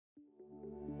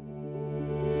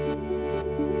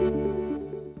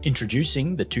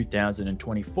Introducing the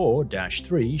 2024-3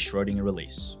 Schrödinger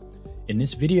release. In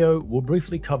this video, we'll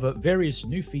briefly cover various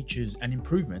new features and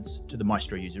improvements to the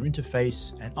Maestro user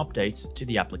interface and updates to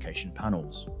the application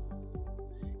panels.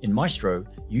 In Maestro,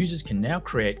 users can now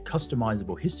create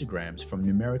customizable histograms from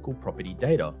numerical property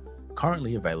data,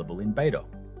 currently available in beta.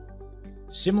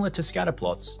 Similar to scatter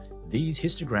plots, these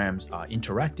histograms are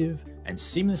interactive and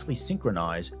seamlessly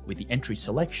synchronize with the entry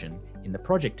selection in the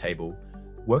project table,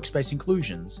 workspace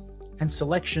inclusions, and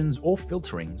selections or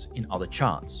filterings in other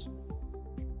charts.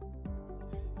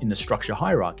 In the structure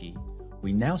hierarchy,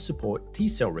 we now support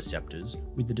T-cell receptors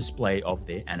with the display of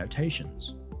their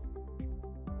annotations.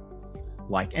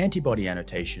 Like antibody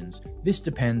annotations, this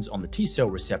depends on the T-cell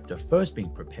receptor first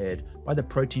being prepared by the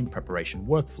protein preparation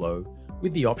workflow,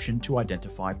 with the option to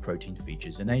identify protein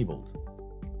features enabled.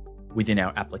 Within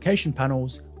our application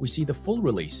panels, we see the full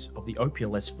release of the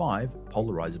OPLS-5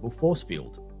 polarizable force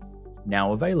field,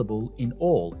 now available in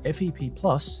all FEP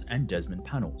Plus and Desmond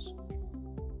panels.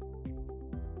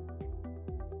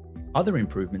 Other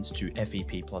improvements to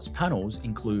FEP Plus panels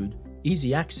include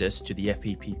easy access to the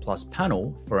FEP Plus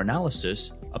panel for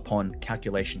analysis upon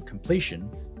calculation completion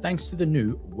thanks to the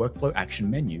new Workflow Action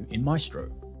menu in Maestro.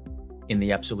 In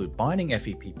the Absolute Binding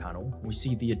FEP panel, we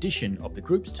see the addition of the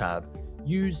Groups tab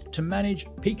used to manage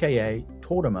pKa,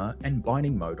 tautomer, and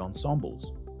binding mode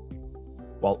ensembles.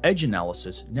 While Edge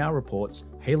Analysis now reports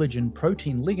halogen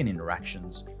protein-ligand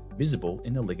interactions visible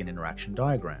in the ligand interaction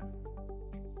diagram.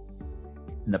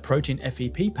 In the Protein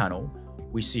FEP panel,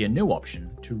 we see a new option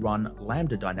to run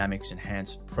Lambda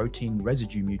Dynamics-enhanced protein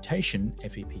residue mutation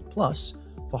FEP Plus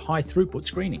for high-throughput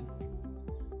screening.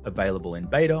 Available in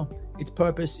beta, its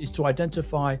purpose is to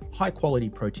identify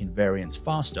high-quality protein variants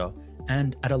faster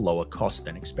and at a lower cost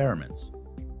than experiments.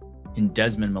 In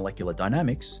Desmond Molecular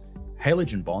Dynamics,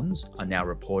 halogen bonds are now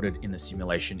reported in the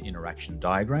simulation interaction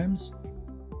diagrams,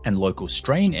 and local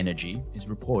strain energy is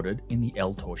reported in the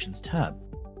L torsions tab.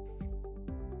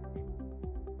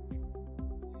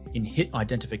 In hit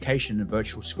identification and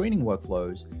virtual screening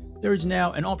workflows, there is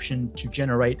now an option to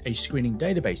generate a screening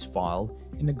database file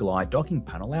in the Glide docking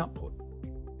panel output.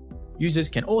 Users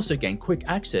can also gain quick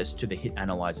access to the Hit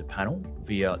Analyzer panel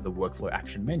via the Workflow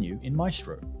Action menu in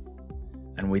Maestro.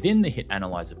 And within the Hit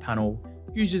Analyzer panel,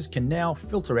 users can now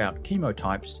filter out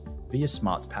chemotypes via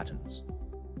Smarts patterns.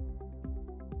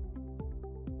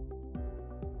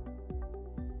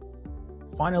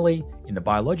 Finally, in the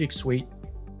Biologics suite,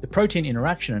 the Protein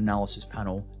Interaction Analysis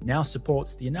panel now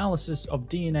supports the analysis of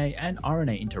DNA and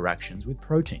RNA interactions with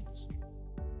proteins.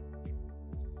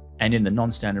 And in the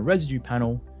Non-Standard Residue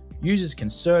panel, users can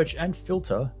search and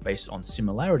filter based on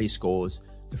similarity scores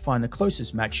to find the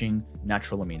closest matching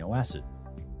natural amino acid.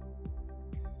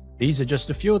 These are just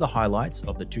a few of the highlights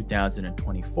of the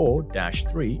 2024-3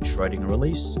 Schrödinger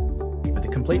release. For the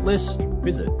complete list,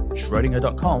 visit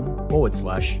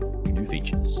schrödinger.com/new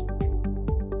features.